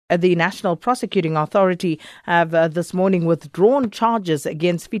The National Prosecuting Authority have this morning withdrawn charges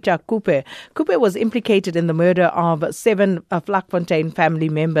against Feta Kupe. Kupe was implicated in the murder of 7 Vlakfontein family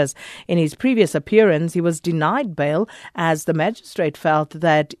members. In his previous appearance, he was denied bail as the magistrate felt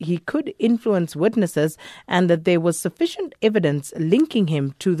that he could influence witnesses and that there was sufficient evidence linking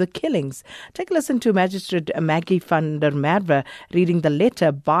him to the killings. Take a listen to Magistrate Maggie van der Merwe reading the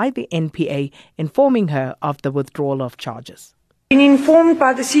letter by the NPA informing her of the withdrawal of charges. Been informed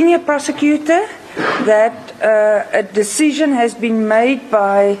by the senior prosecutor that a decision has been made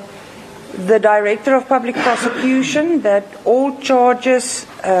by the Director of Public Prosecution that all charges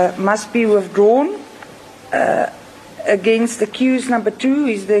must be withdrawn against accused number 2, who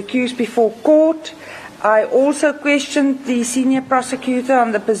is the accused before court. I also questioned the senior prosecutor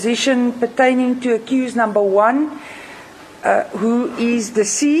on the position pertaining to accused number 1, who is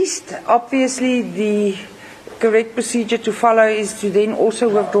deceased. Obviously, the correct procedure to follow is to then also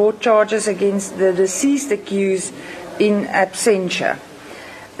withdraw charges against the deceased accused in absentia.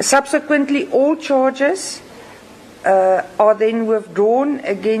 Subsequently, all charges are then withdrawn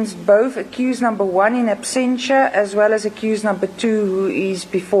against both accused number 1 in absentia as well as accused number 2 who is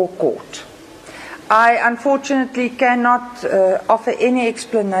before court. I unfortunately cannot offer any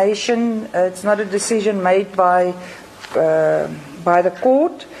explanation. It's not a decision made by the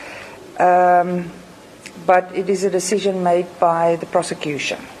court. But it is a decision made by the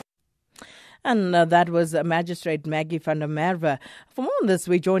prosecution. And that was Magistrate Maggie van der Merwe. For more on this,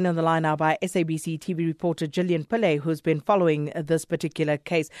 we joined on the line now by SABC TV reporter Gillian Pillay, who's been following this particular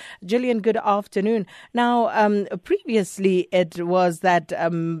case. Gillian, good afternoon. Now, previously it was that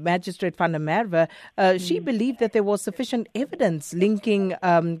Magistrate van der Merwe, she believed that there was sufficient evidence linking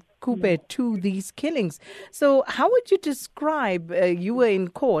Kupe to these killings. So how would you describe, you were in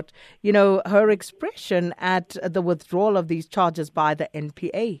court, her expression at the withdrawal of these charges by the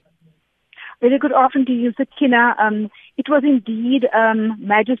NPA? Very good afternoon to you, Sakina. It was indeed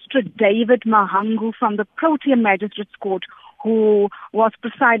Magistrate David Mahangu from the Protea Magistrates Court who was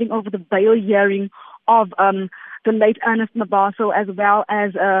presiding over the bail hearing of the late Ernest Mabaso as well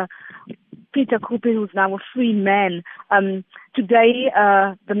as Feta Kupe, who's now a free man. Today,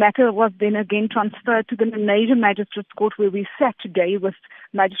 the matter was then again transferred to the Lenasia Magistrates Court, where we sat today with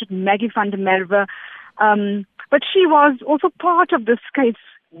Magistrate Maggie van der Merwe. But she was also part of this case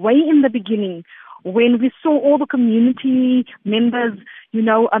way in the beginning, when we saw all the community members,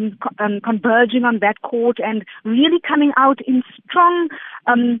 converging on that court and really coming out in strong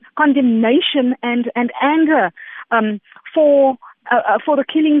condemnation and anger for the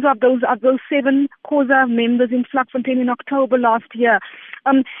killings of those 7 COSA members in Vlakfontein in October last year.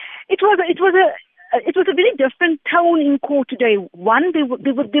 It was a very different tone in court today. One, there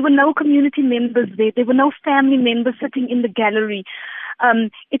were no community members there. There were no family members sitting in the gallery.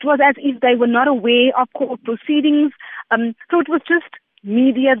 It was as if they were not aware of court proceedings. So it was just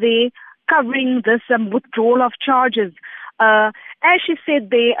media there covering this withdrawal of charges. As she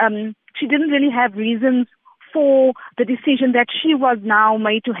said there, she didn't really have reasons for the decision that she was now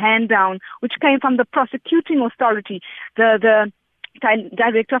made to hand down, which came from the prosecuting authority, the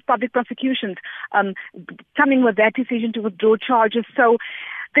Director of Public Prosecutions, coming with that decision to withdraw charges. So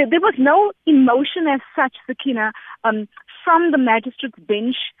there was no emotion as such, Sakina, from the magistrate's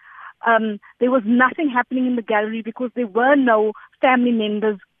bench. There was nothing happening in the gallery because there were no family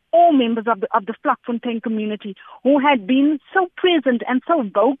members or members of the Vlakfontein community who had been so present and so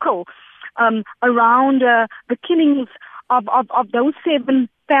vocal around the killings of those 7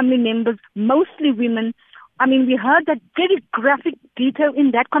 family members, mostly women. I mean, we heard that very graphic detail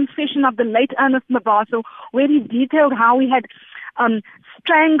in that confession of the late Ernest Mabaso, where he detailed how he had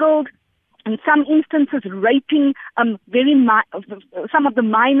strangled, in some instances raping some of the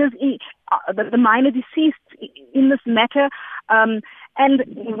minors, the minor deceased in this matter. And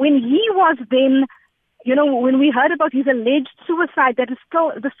when he was then, when we heard about his alleged suicide, that is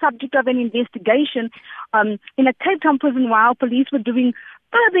still the subject of an investigation in a Cape Town prison while police were doing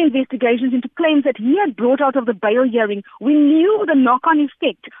further investigations into claims that he had brought out of the bail hearing, we knew the knock-on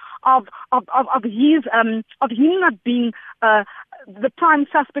effect of him not being the prime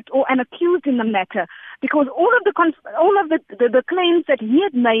suspect or an accused in the matter, because all of the claims that he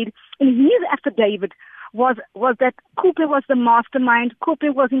had made in his affidavit was that Kupe was the mastermind.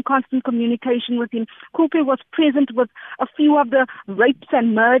 Kupe was in constant communication with him. Kupe was present with a few of the rapes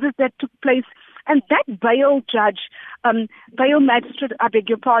and murders that took place. And that bail magistrate, I beg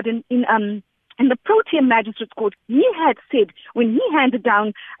your pardon, in the Protea Magistrates Court, he had said, when he handed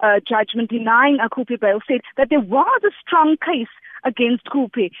down judgment denying Kupe bail, said that there was a strong case against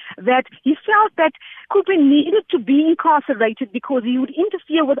Kupe, that he felt that Kupe needed to be incarcerated because he would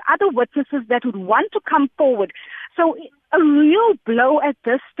interfere with other witnesses that would want to come forward. So a real blow at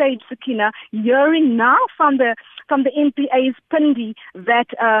this stage, Sakina, hearing now from the NPA's Pindi that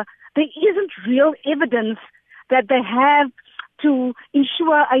there isn't real evidence that they have to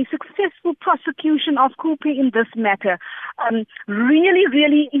ensure a successful prosecution of Kupe in this matter.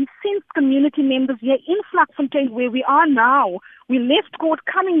 Really incensed community members here in Vlakfontein, where we are now. We left court,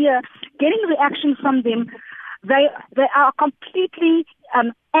 coming here, getting reactions from them. They are completely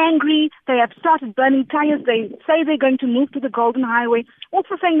angry. They have started burning tires. They say they're going to move to the Golden Highway,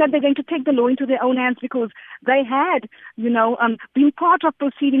 also saying that they're going to take the law into their own hands because they had, been part of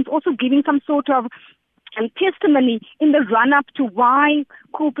proceedings, also giving some sort of testimony in the run-up to why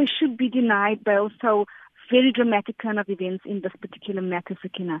Kupe should be denied bail. So very dramatic turn of events in this particular matter,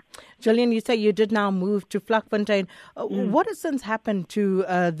 Sakina. Gillian, you say you did now move to Vlakfontein. What has since happened to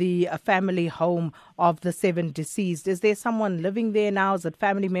the family home of the 7 deceased? Is there someone living there now? Is it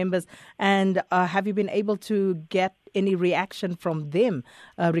family members? And have you been able to get any reaction from them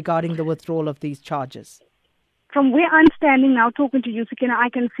regarding the withdrawal of these charges? From where I'm standing now talking to you, Sakina, I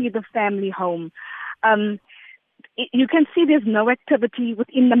can see the family home. You can see there's no activity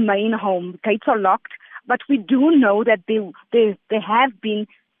within the main home. Gates are locked, but we do know that there have been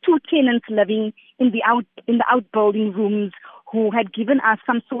 2 tenants living in the outbuilding rooms who had given us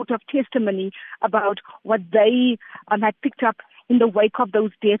some sort of testimony about what they had picked up in the wake of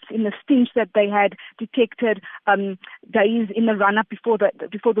those deaths, in the stench that they had detected days in the run-up before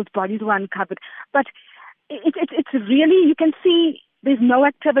those bodies were uncovered. But it's really, you can see there's no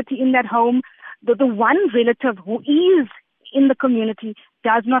activity in that home. The one relative who is in the community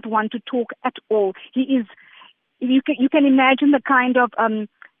does not want to talk at all. He is, you can imagine the kind of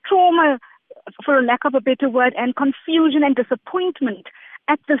trauma, for a lack of a better word, and confusion and disappointment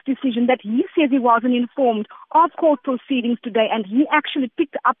at this decision that he says he wasn't informed of court proceedings today, and he actually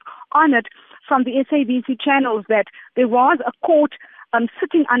picked up on it from the SABC channels that there was a court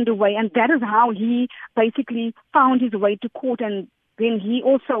sitting underway, and that is how he basically found his way to court. And then he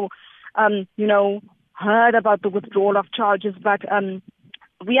also heard about the withdrawal of charges, but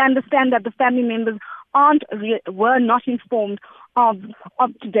we understand that the family members were not informed of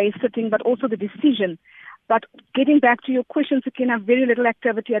today's sitting, but also the decision. But getting back to your question, Sakina, very little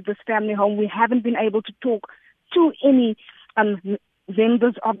activity at this family home. We haven't been able to talk to any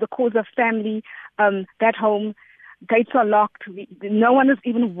members of the Khoza family. That home, gates are locked. No one is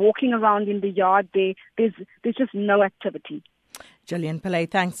even walking around in the yard. There's just no activity. Gillian Pillay,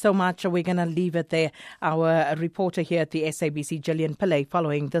 thanks so much. We're going to leave it there. Our reporter here at the SABC, Gillian Pillay,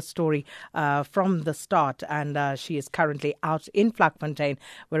 following this story from the start. And she is currently out in Vlakfontein,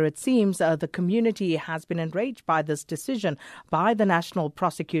 where it seems the community has been enraged by this decision by the National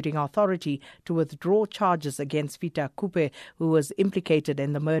Prosecuting Authority to withdraw charges against Vita Kupe, who was implicated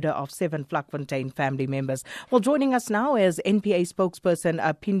in the murder of 7 Vlakfontein family members. Well, joining us now is NPA spokesperson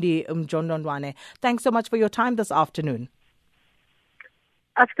Pindi Mjondondwane. Thanks so much for your time this afternoon.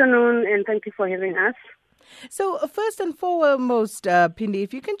 Afternoon, and thank you for having us. So first and foremost, Pindi,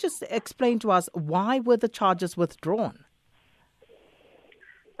 if you can just explain to us, why were the charges withdrawn?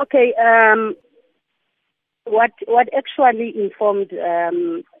 Okay, what actually informed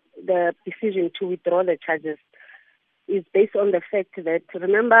the decision to withdraw the charges is based on the fact that,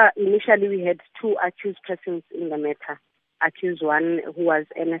 remember, initially we had 2 accused persons in the matter. Accused 1, who was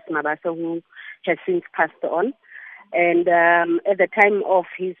Ernest Mabasa, who has since passed on. And at the time of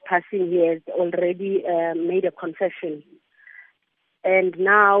his passing, he has already made a confession. And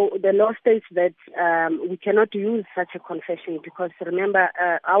now the law states that we cannot use such a confession because, remember,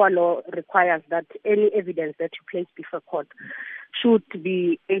 our law requires that any evidence that you place before court should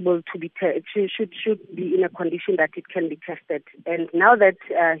be able to be should be in a condition that it can be tested. And now that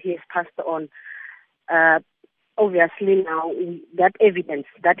he has passed on, obviously now that evidence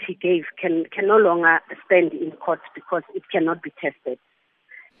that he gave can no longer stand in court because it cannot be tested.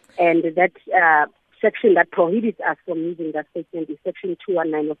 And that section that prohibits us from using that statement is Section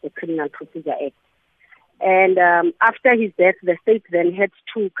 219 of the Criminal Procedure Act. And after his death, the state then had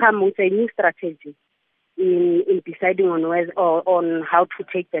to come with a new strategy in deciding on how to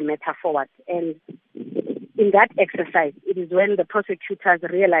take the matter forward. And in that exercise, it is when the prosecutors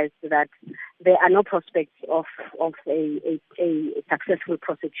realized that there are no prospects of a successful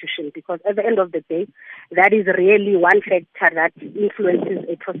prosecution, because at the end of the day, that is really one factor that influences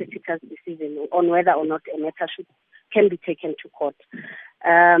a prosecutor's decision on whether or not a matter can be taken to court.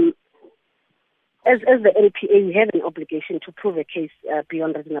 As as the NPA, we have an obligation to prove a case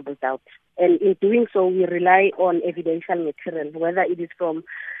beyond reasonable doubt. And in doing so, we rely on evidential material, whether it is from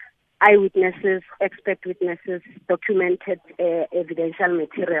eyewitnesses, expert witnesses, documented evidential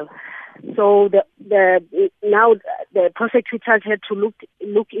material. So now the prosecutors had to look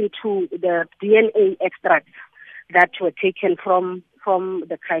into the DNA extracts that were taken from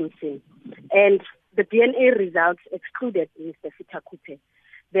the crime scene. And the DNA results excluded Mr. Feta Kupe.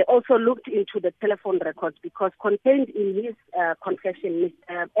 They also looked into the telephone records because contained in his confession,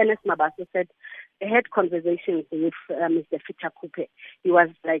 Mr. Ernest Mabaso said they had conversations with Mr. Feta Kupe. He was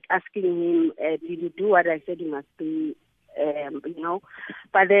like asking him, did you do what I said you must do,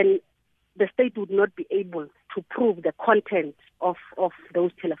 But then the state would not be able to prove the content of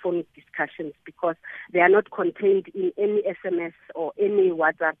those telephonic discussions because they are not contained in any SMS or any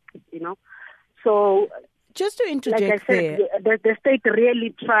WhatsApp, So just to interject, like I said, the state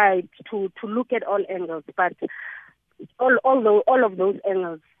really tried to look at all angles, but all of those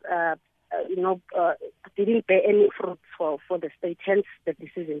angles, didn't bear any fruit for the state. Hence, the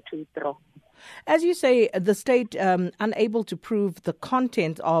decision to withdraw. As you say, the state unable to prove the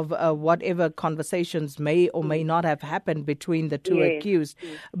content of whatever conversations may or may not have happened between the two accused.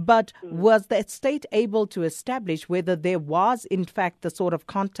 But was the state able to establish whether there was, in fact, the sort of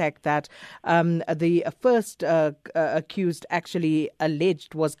contact that the first accused actually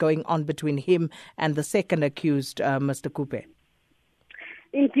alleged was going on between him and the second accused, Mr. Kupe?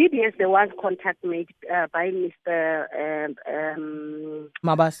 Indeed, yes, there was contact made by Mr.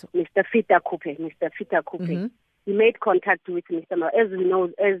 Mabaso. Mr. Feta Kupe. Mm-hmm. He made contact with Mr. Mabaso. As we know,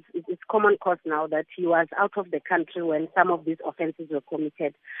 as it's common cause now that he was out of the country when some of these offences were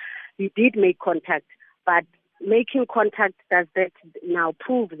committed. He did make contact, but making contact, does that now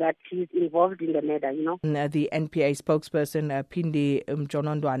prove that he's involved in the murder, The NPA spokesperson, Phindi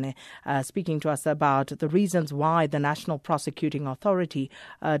Mjolondwane, speaking to us about the reasons why the National Prosecuting Authority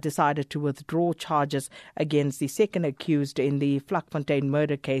decided to withdraw charges against the second accused in the Vlakfontein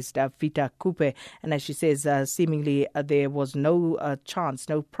murder case, Feta Kupe. And as she says, seemingly there was no chance,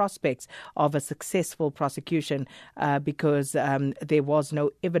 no prospects of a successful prosecution because there was no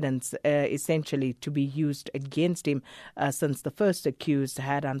evidence essentially to be used against him since the first accused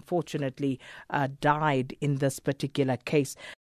had unfortunately died in this particular case.